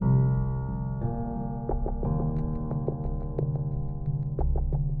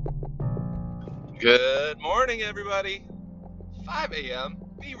Good morning, everybody. 5 a.m.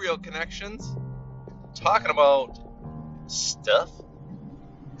 Be Real Connections. Talking about stuff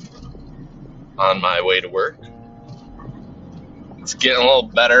on my way to work. It's getting a little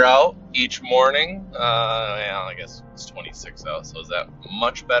better out each morning. I guess it's 26 out, so is that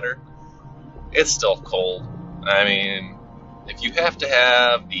much better? It's still cold. I mean, if you have to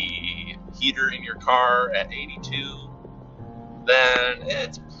have the heater in your car at 82, then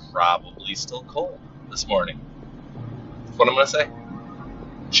it's probably still cold this morning. That's what I'm going to say.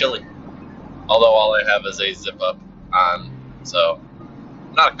 Chilly. Although all I have is a zip-up on, so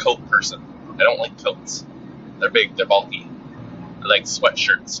I'm not a coat person. I don't like coats. They're big, they're bulky. I like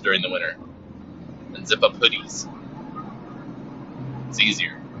sweatshirts during the winter and zip-up hoodies. It's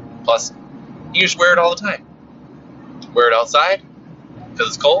easier. Plus, you just wear it all the time. Wear it outside because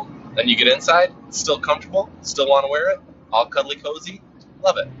it's cold. Then you get inside, it's still comfortable, still want to wear it, all cuddly cozy.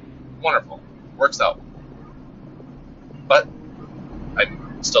 Love it. Wonderful. Works out. But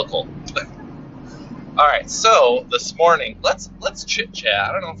I'm still cold. All right, so this morning, let's chit chat.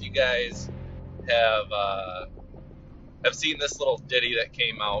 I don't know if you guys have seen this little ditty that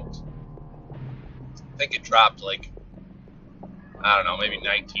came out. I think it dropped maybe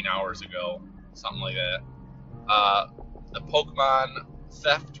 19 hours ago, something like that. The Pokemon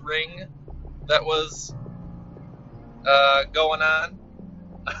theft ring that was going on.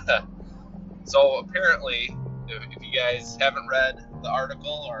 So apparently, if you guys haven't read the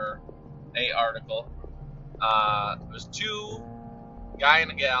article or a article, there's two guy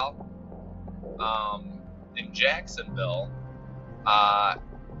and a gal in Jacksonville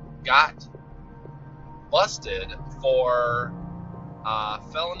got busted for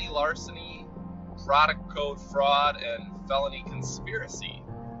felony larceny, product code fraud, and felony conspiracy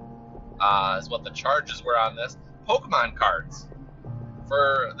is what the charges were on this. Pokemon cards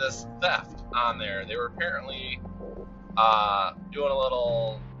for this theft on there. They were apparently doing a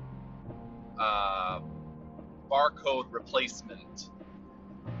little barcode replacement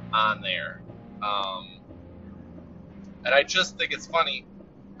on there. And I just think it's funny.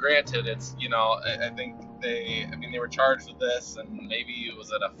 Granted, it's, I think they were charged with this, and maybe it was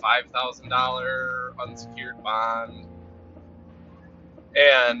at a $5,000 unsecured bond.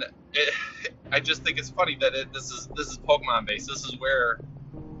 And I just think it's funny that this is Pokemon based. This is where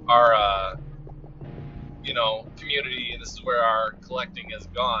our community, and this is where our collecting has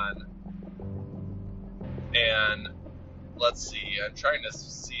gone. And let's see, I'm trying to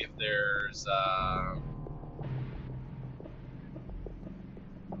see if there's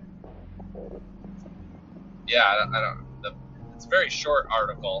it's a very short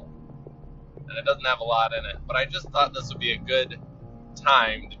article, and it doesn't have a lot in it, but I just thought this would be a good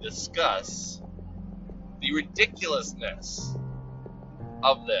time to discuss the ridiculousness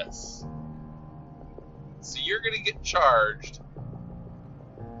of this. So you're going to get charged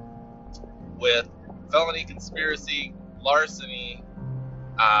with felony conspiracy, larceny,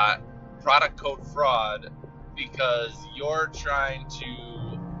 product code fraud, because you're trying to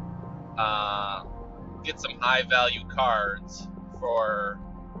get some high value cards for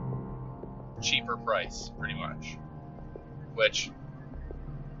cheaper price, pretty much. Which,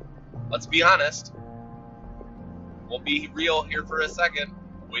 let's be honest, we'll be real here for a second.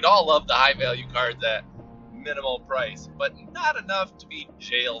 We'd all love the high value cards at minimal price, but not enough to be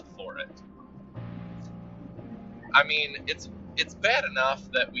jailed for it. I mean, it's bad enough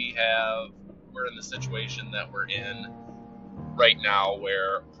that we're in the situation that we're in right now,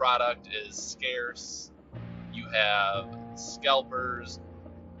 where product is scarce. You have scalpers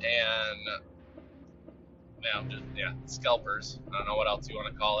and scalpers. I don't know what else you want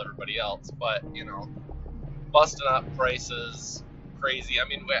to call everybody else, but busting up prices crazy. I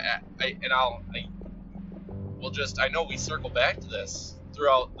mean, I know we circle back to this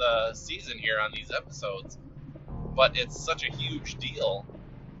throughout the season here on these episodes, but it's such a huge deal.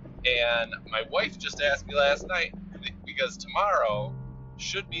 And my wife just asked me last night, because tomorrow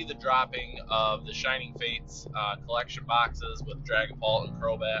should be the dropping of the Shining Fates collection boxes with Dragapult and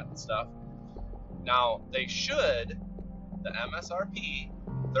Crobat and stuff. Now, the MSRP,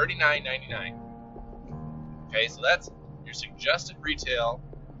 $39.99. Okay, so that's your suggested retail,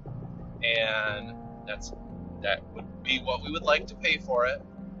 and that would be what we would like to pay for it.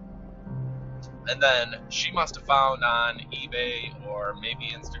 And then she must have found on eBay or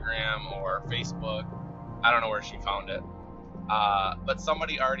maybe Instagram or Facebook, I don't know where she found it, but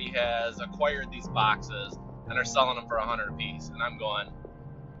somebody already has acquired these boxes and are selling them for $100 a piece. And I'm going,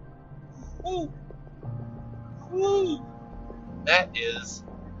 whoo, that is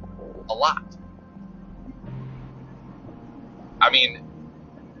a lot. I mean,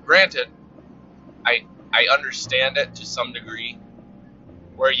 granted, I understand it to some degree,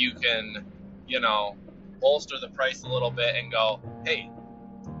 where you can, bolster the price a little bit and go, hey,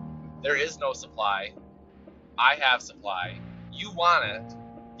 there is no supply. I have supply. You want it.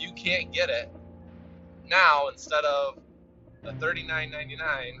 You can't get it. Now, instead of the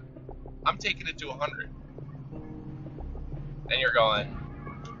 $39.99, I'm taking it to $100. And you're going,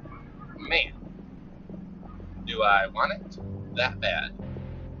 man, do I want it that bad?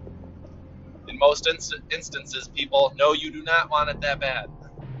 In most instances, people, no, you do not want it that bad.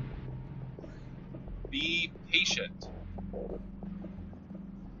 Be patient.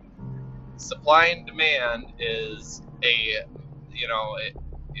 Supply and demand is it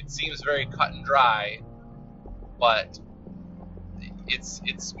seems very cut and dry, but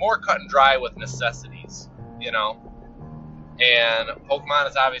it's more cut and dry with necessities, and Pokemon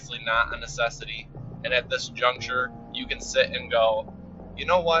is obviously not a necessity, and at this juncture, you can sit and go, you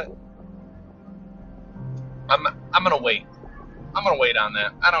know what, I'm gonna wait. I'm gonna wait on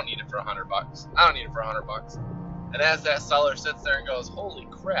that. I don't need it for $100. I don't need it for $100. And as that seller sits there and goes, holy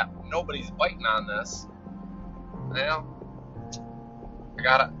crap, nobody's biting on this, I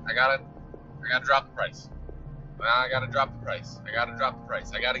gotta drop the price. I gotta drop the price.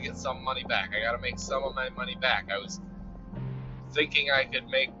 I gotta get some money back. I gotta make some of my money back. I was thinking I could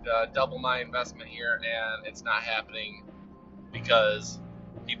make double my investment here, and it's not happening because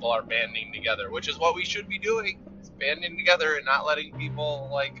people are banding together, which is what we should be doing. It's banding together and not letting people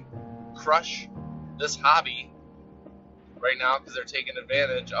crush this hobby right now because they're taking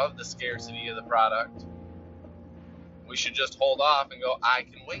advantage of the scarcity of the product. We should just hold off and go, I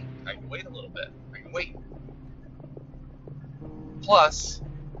can wait a little bit. I can wait. Plus,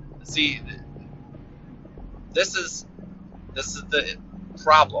 see, this is the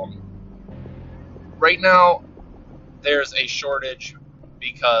problem. Right now, there's a shortage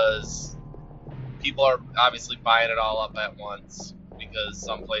because people are obviously buying it all up at once because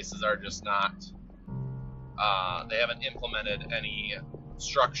some places are just not, they haven't implemented any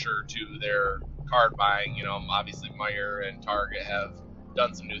structure to their card buying. Obviously Meijer and Target have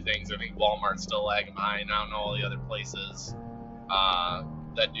done some new things. I think Walmart's still lagging behind. I don't know all the other places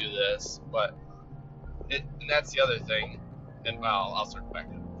that do this, but and that's the other thing. And well, I'll circle back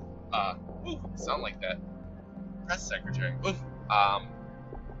to it. Sound like that press secretary.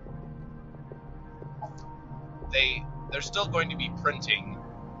 They're still going to be printing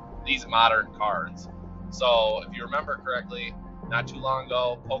these modern cards. So if you remember correctly, not too long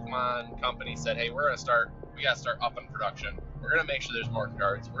ago, Pokemon Company said, hey, we gotta start upping production. We're gonna make sure there's more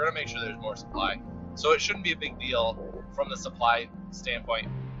cards. We're gonna make sure there's more supply. So it shouldn't be a big deal from the supply standpoint.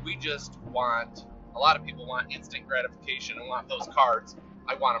 A lot of people want instant gratification and want those cards.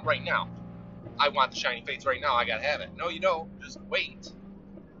 I want them right now. I want the shiny fates right now. I gotta have it. No, you don't. Just wait.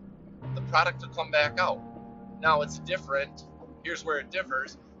 The product will come back out. Now it's different. Here's where it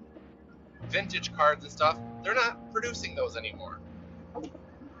differs. Vintage cards and stuff, they're not producing those anymore.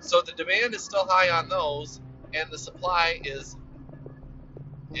 So the demand is still high on those, and the supply is,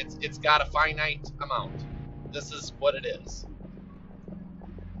 it's got a finite amount. This is what it is.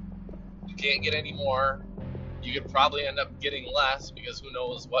 You can't get any more. You could probably end up getting less because who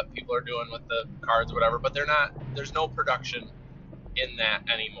knows what people are doing with the cards or whatever, but there's no production in that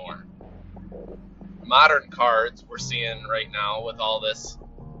anymore. Modern cards we're seeing right now with all this,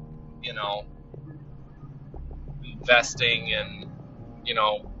 investing and,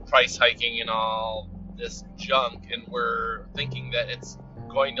 price hiking and all this junk, and we're thinking that it's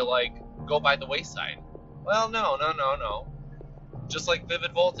going to go by the wayside. Well, no. Just like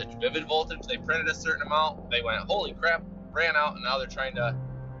Vivid Voltage, they printed a certain amount, they went, holy crap, ran out, and now they're trying to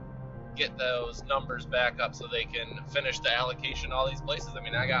get those numbers back up so they can finish the allocation all these places. I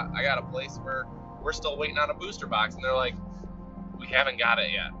mean, I got a place where we're still waiting on a booster box, and they're like, we haven't got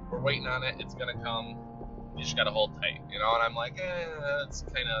it yet. We're waiting on it. It's gonna come. You just gotta hold tight, And I'm like, it's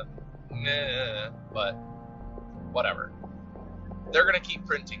kind of, but whatever. They're gonna keep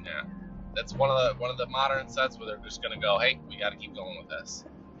printing that. That's one of the modern sets where they're just gonna go, hey, we gotta keep going with this.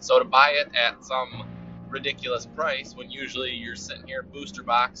 So to buy it at some ridiculous price when usually you're sitting here booster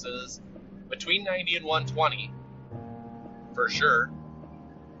boxes between 90 and 120 for sure.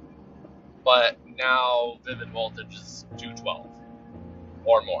 But now Vivid Voltage is 212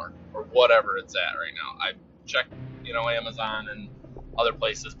 or more, or whatever it's at right now. I check, Amazon and other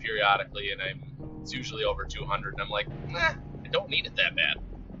places periodically, and it's usually over 200, and I'm like, I don't need it that bad.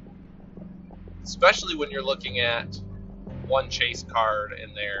 Especially when you're looking at one chase card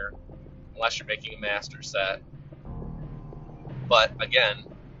in there, unless you're making a master set. But again,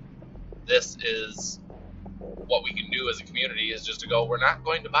 this is what we can do as a community, is just to go, we're not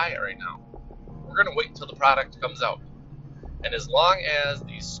going to buy it right now. we're going to wait until the product comes out. And as long as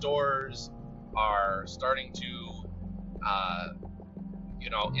these stores are starting to,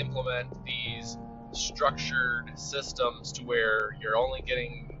 implement these structured systems to where you're only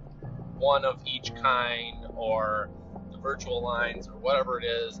getting one of each kind, or the virtual lines, or whatever it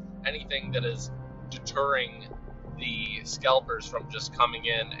is, anything that is deterring the scalpers from just coming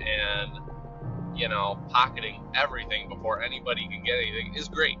in and pocketing everything before anybody can get anything, is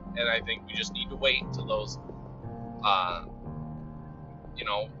great. And I think we just need to wait until those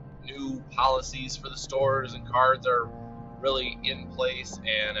new policies for the stores and cards are really in place,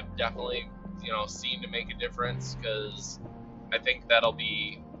 and have definitely seemed to make a difference, because I think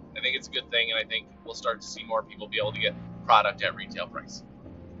it's a good thing, and I think we'll start to see more people be able to get product at retail price.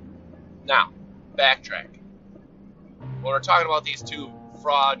 Now, backtrack. When we're talking about these two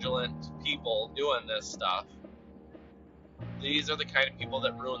fraudulent people doing this stuff, these are the kind of people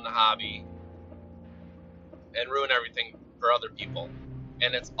that ruin the hobby and ruin everything for other people.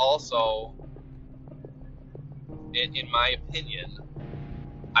 And it's also, in my opinion,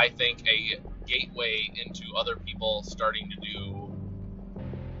 I think a gateway into other people starting to do,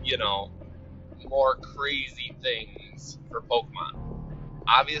 more crazy things for Pokemon.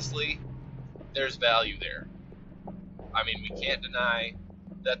 Obviously, there's value there. I mean, we can't deny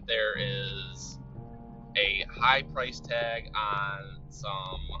that there is a high price tag on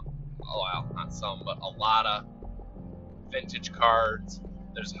a lot of vintage cards.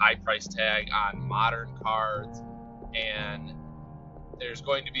 There's a high price tag on modern cards, and there's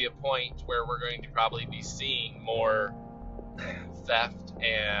going to be a point where we're going to probably be seeing more theft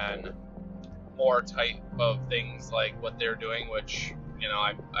and more type of things like what they're doing, which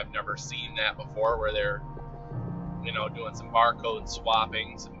I've never seen that before, where they're doing some barcode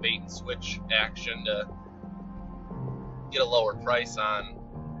swapping, some bait and switch action to get a lower price on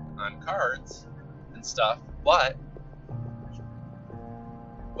cards and stuff. But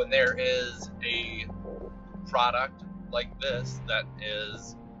when there is a product like this that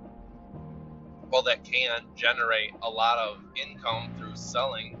can generate a lot of income through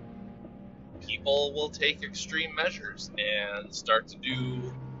selling, people will take extreme measures and start to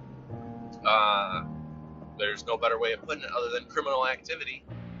do there's no better way of putting it other than criminal activity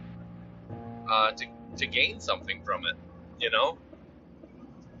to gain something from it,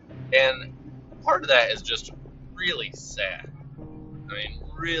 and part of that is just really sad. I mean,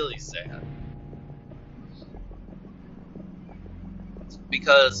 really sad,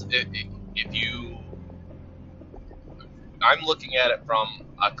 because I'm looking at it from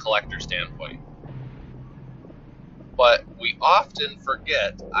a collector standpoint, but we often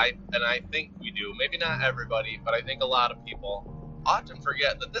forget, I think we do, maybe not everybody, but I think a lot of people often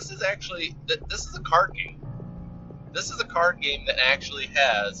forget that this is a card game. This is a card game that actually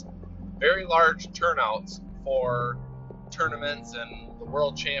has very large turnouts for tournaments and the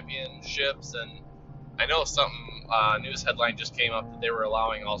world championships. And I know something, news headline just came up that they were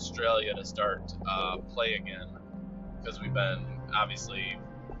allowing Australia to start play again, because we've been, obviously,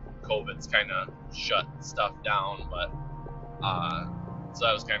 COVID's kind of shut stuff down, but so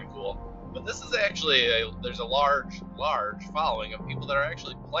that was kind of cool. But this is actually there's a large following of people that are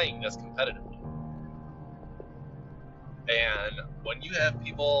actually playing this competitively. And when you have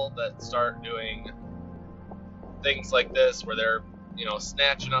people that start doing things like this, where they're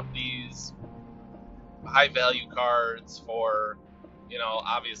snatching up these high value cards for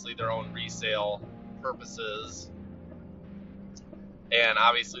obviously their own resale purposes, and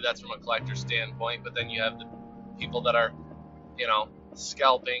obviously that's from a collector standpoint, but then you have the people that are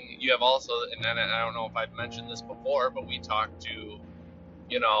scalping. You have also, and I don't know if I've mentioned this before, but we talked to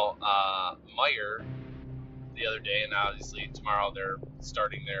Meijer the other day, and obviously tomorrow they're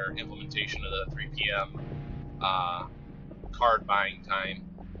starting their implementation of the 3 p.m. Card buying time.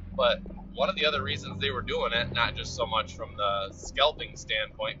 But one of the other reasons they were doing it, not just so much from the scalping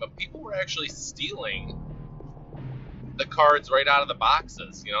standpoint, but people were actually stealing the cards right out of the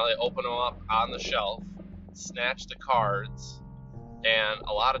boxes. They open them up on the shelf, snatch the cards, and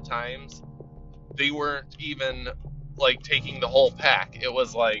a lot of times they weren't even taking the whole pack. It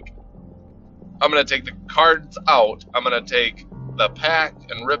was like, I'm going to take the cards out, I'm going to take the pack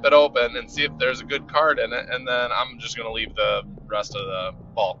and rip it open and see if there's a good card in it, and then I'm just going to leave the rest of the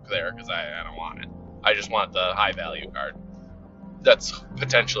bulk there because I don't want it. I just want the high value card that's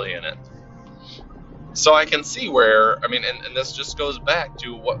potentially in it. So I can see where, and this just goes back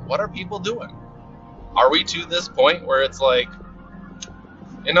to what are people doing? Are we to this point where it's like,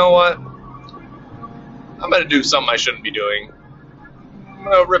 you know what? I'm going to do something I shouldn't be doing. I'm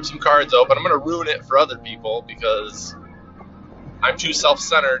going to rip some cards open. I'm going to ruin it for other people because I'm too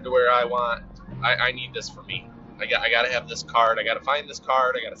self-centered to where I want I need this for me. I got to have this card. I got to find this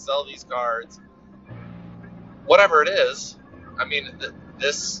card. I got to sell these cards. Whatever it is, I mean,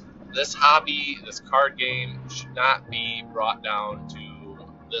 this hobby, this card game should not be brought down to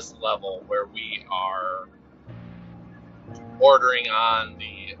this level where we are bordering on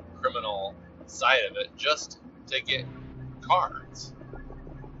the criminal side of it just to get cards,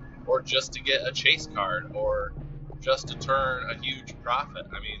 or just to get a chase card, or just to turn a huge profit.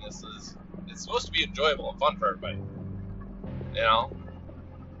 I mean, it's supposed to be enjoyable and fun for everybody. You know,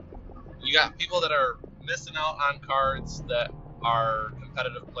 you got people that are missing out on cards that are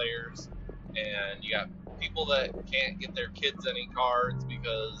competitive players, and you got people that can't get their kids any cards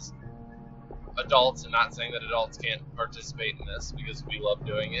because adults, and not saying that adults can't participate in this because we love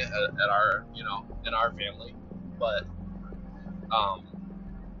doing it at our, in our family, but I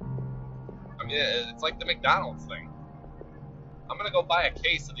mean, it's like the McDonald's thing. I'm gonna go buy a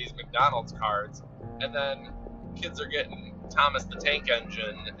case of these McDonald's cards, and then kids are getting Thomas the Tank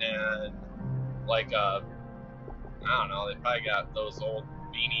Engine and like I don't know, they probably got those old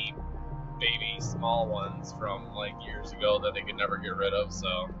Beanie Baby small ones from like years ago that they could never get rid of,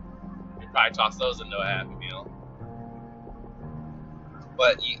 so you probably toss those into a Happy Meal.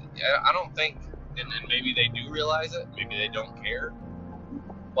 But I don't think, and maybe they do realize it, maybe they don't care,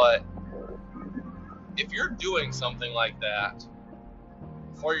 but if you're doing something like that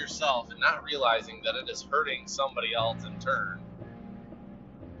for yourself and not realizing that it is hurting somebody else in turn,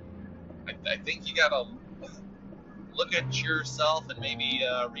 I think you gotta look at yourself and maybe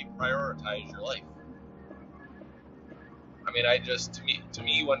reprioritize your life. I mean, to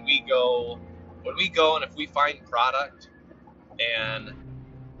me, when we go and if we find product and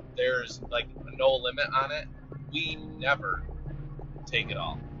there's like no limit on it, we never take it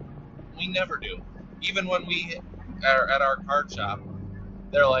all. We never do. Even when we are at our card shop,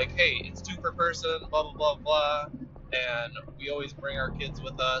 they're like, hey, it's 2 per person, blah, blah, blah, blah. And we always bring our kids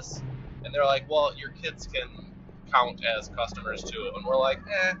with us. And they're like, well, your kids can count as customers too. And we're like,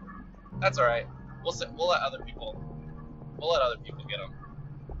 that's all right. We'll let other people get them.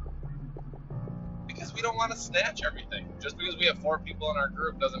 Because we don't want to snatch everything. Just because we have 4 people in our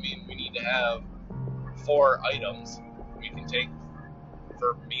group doesn't mean we need to have 4 items. We can take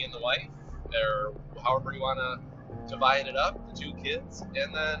for me and the wife, or however you want to divide it up, the 2 kids,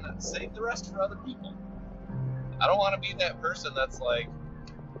 and then save the rest for other people. I don't want to be that person that's like,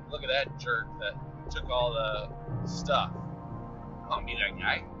 look at that jerk that took all the stuff. I don't want to be that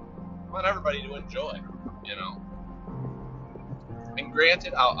guy. I want everybody to enjoy, you know. And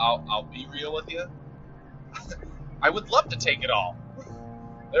granted, I'll be real with you. I would love to take it all.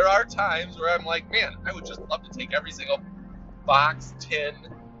 There are times where I'm like, man, I would just love to take every single box, tin,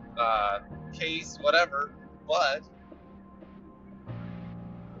 case, whatever, but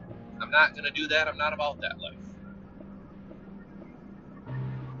I'm not going to do that. I'm not about that life.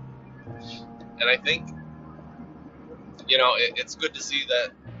 And I think, it's good to see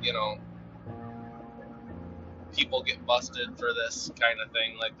that, people get busted for this kind of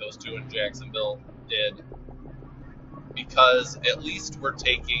thing like those 2 in Jacksonville did, because at least we're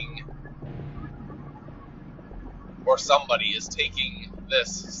taking, or somebody is taking this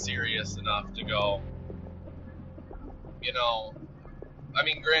serious enough to go, I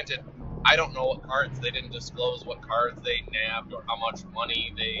mean, granted, I don't know what cards, they didn't disclose what cards they nabbed or how much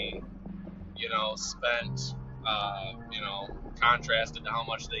money they, spent, contrasted to how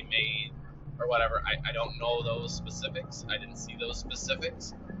much they made or whatever. I don't know those specifics. I didn't see those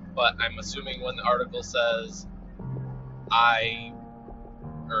specifics, but I'm assuming when the article says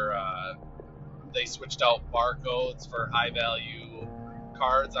they switched out barcodes for high value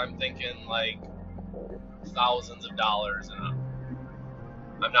cards, I'm thinking like thousands of dollars and up.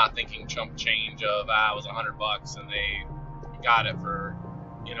 I'm not thinking chump change of it was $100 and they got it for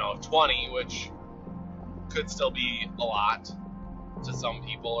 20, which could still be a lot to some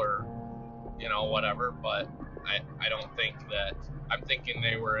people, or whatever, but I don't think that, I'm thinking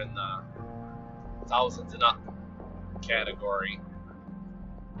they were in the thousands and up category,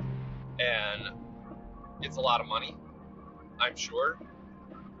 and it's a lot of money, I'm sure,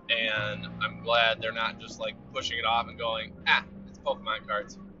 and I'm glad they're not just like pushing it off and going, it's Pokemon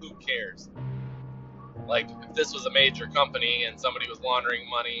cards, who cares? Like, if this was a major company and somebody was laundering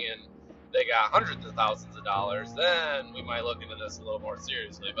money and they got hundreds of thousands of dollars, then we might look into this a little more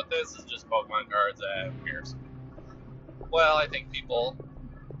seriously. But this is just Pokemon cards, who cares? Well, I think people,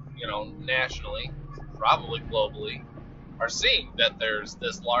 nationally, probably globally, are seeing that there's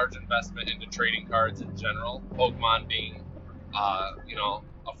this large investment into trading cards in general, Pokemon being, a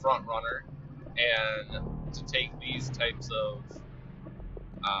front runner, and to take these types of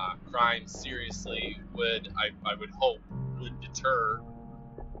crime seriously I would hope would deter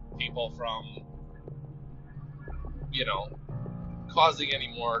people from, causing any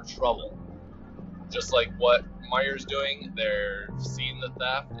more trouble. Just like what Meier's doing, they're seeing the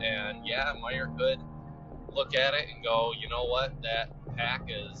theft, and yeah, Meijer could look at it and go, you know what, that pack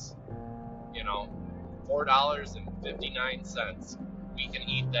is, $4.59. We can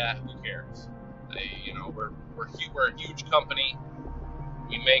eat that. Who cares? We're a huge company.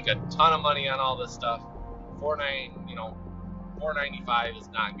 We make a ton of money on all this stuff. $4.95 is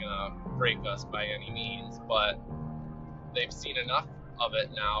not gonna break us by any means, but they've seen enough of it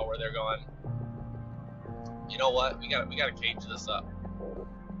now where they're going, you know what? We gotta cage this up.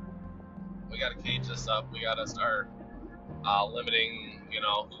 We gotta start limiting,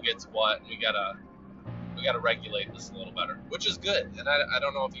 who gets what. We gotta regulate this a little better, which is good. And I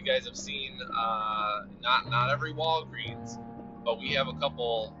don't know if you guys have seen, not every Walgreens, but we have a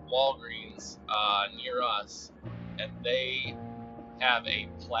couple Walgreens near us, and they have a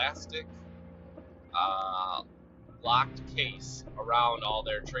plastic locked case around all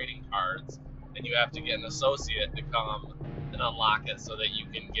their trading cards, and you have to get an associate to come and unlock it so that you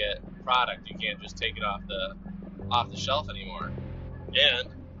can get product. You can't just take it off the shelf anymore. And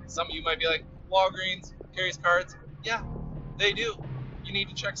some of you might be like, Walgreens carries cards. Yeah, they do. You need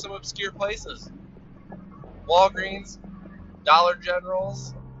to check some obscure places. Walgreens, Dollar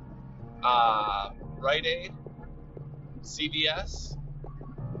Generals, Rite Aid, CVS.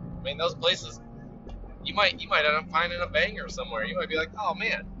 I mean, those places, you might end up finding a banger somewhere. You might be like, oh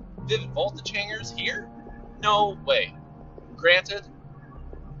man, Vivid Voltage hangers here? No way. Granted,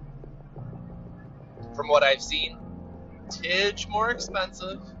 from what I've seen, tidge more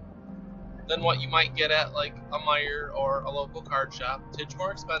expensive than what you might get at like a Meijer or a local card shop. Tidge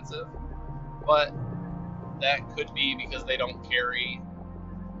more expensive, but that could be because they don't carry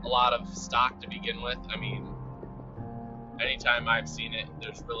a lot of stock to begin with. I mean, anytime I've seen it,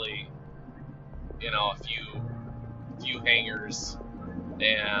 there's really, a few hangers,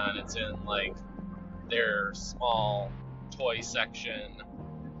 and it's in like their small toy section,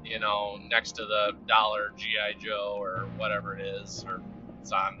 next to the dollar G.I. Joe or whatever it is, or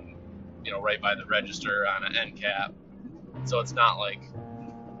it's on, right by the register on an end cap. So it's not like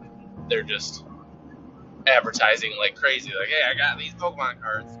they're just advertising like crazy, like, hey, I got these Pokemon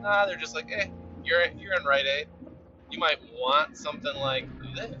cards. Nah, they're just like, hey, you're in Rite Aid. You might want something like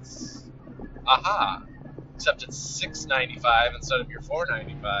this. Aha! Except it's $6.95 instead of your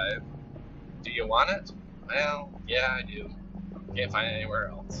 $4.95. Do you want it? Well, yeah, I do. Can't find it anywhere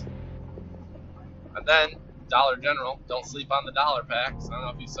else. And then Dollar General, don't sleep on the dollar packs. I don't know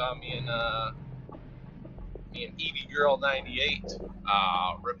if you saw me and Evie Girl 98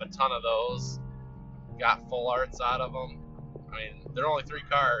 rip a ton of those. Got full arts out of them. I mean, they're only 3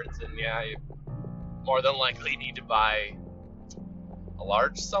 cards, and yeah, you more than likely need to buy a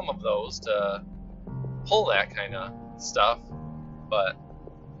large sum of those to pull that kind of stuff. But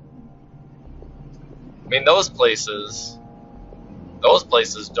I mean, those places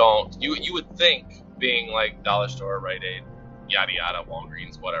don't. You would think, being like Dollar Store, Rite Aid, yada yada,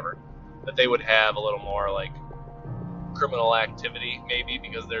 Walgreens, whatever, that they would have a little more like criminal activity, maybe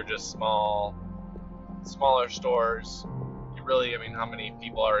because they're just smaller stores. I mean, how many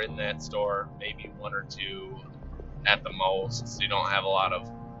people are in that store? Maybe 1 or 2 at the most. So you don't have a lot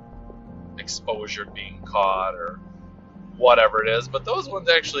of exposure being caught or whatever it is. But those ones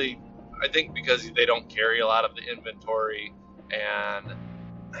actually, I think, because they don't carry a lot of the inventory and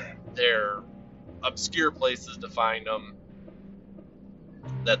they're obscure places to find them,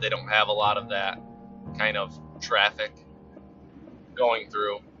 that they don't have a lot of that kind of traffic going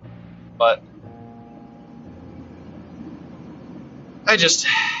through. But it just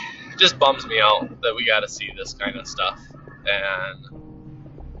bums me out that we got to see this kind of stuff. And,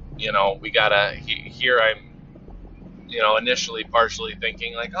 we got to, here I'm, initially partially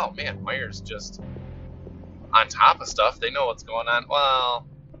thinking like, oh man, Meijer's just on top of stuff. They know what's going on. Well,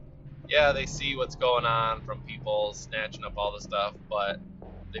 yeah, they see what's going on from people snatching up all the stuff, but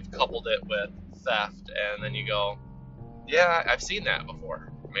they've coupled it with theft. And then you go, yeah, I've seen that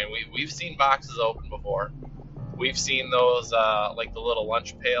before. I mean, we've seen boxes open before. We've seen those, like the little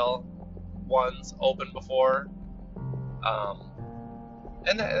lunch pail ones open before,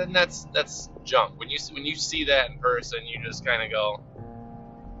 and that's junk. When you see that in person, you just kind of go,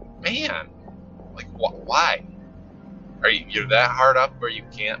 man, like why? You're that hard up where you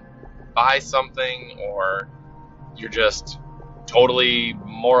can't buy something, or you're just totally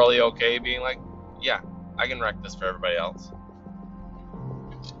morally okay being like, yeah, I can wreck this for everybody else.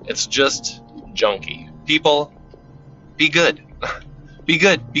 It's just junky. People, be good. Be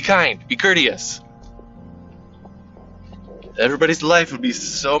good, be kind, be courteous. Everybody's life would be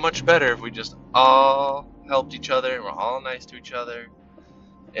so much better if we just all helped each other and we're all nice to each other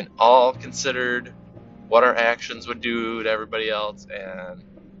and all considered what our actions would do to everybody else. And I'm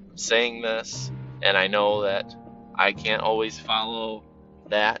saying this, and I know that I can't always follow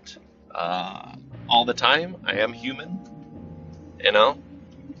that all the time. I am human, you know.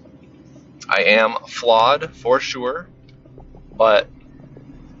 I am flawed for sure, but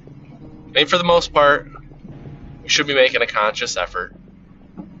I mean, for the most part, we should be making a conscious effort.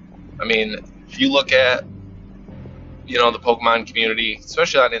 I mean, if you look at, the Pokemon community,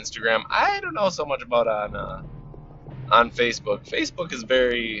 especially on Instagram, I don't know so much about on Facebook. Facebook is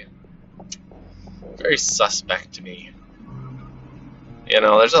very, very suspect to me.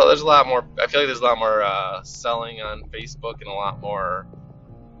 There's a lot more. I feel like there's a lot more selling on Facebook and a lot more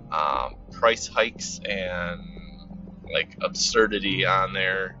price hikes and like absurdity on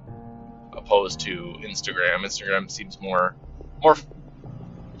there, opposed to Instagram. Instagram seems more,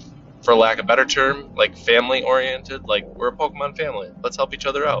 for lack of a better term, like family oriented. Like, we're a Pokemon family. Let's help each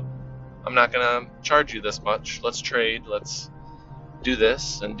other out. I'm not gonna charge you this much. Let's trade. Let's do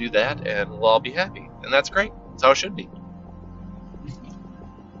this and do that, and we'll all be happy. And that's great. That's how it should be.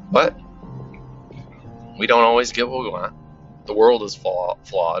 But we don't always get what we want. The world is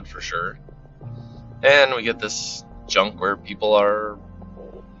flawed for sure. And we get this junk where people are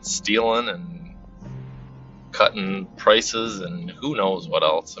stealing and cutting prices and who knows what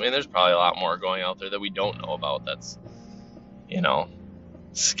else. I mean, there's probably a lot more going out there that we don't know about that's,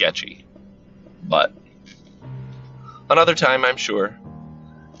 sketchy. But another time, I'm sure.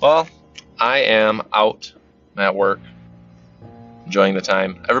 Well, I am out at work, enjoying the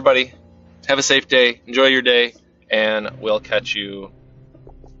time. Everybody, have a safe day. Enjoy your day, and we'll catch you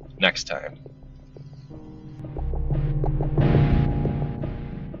next time.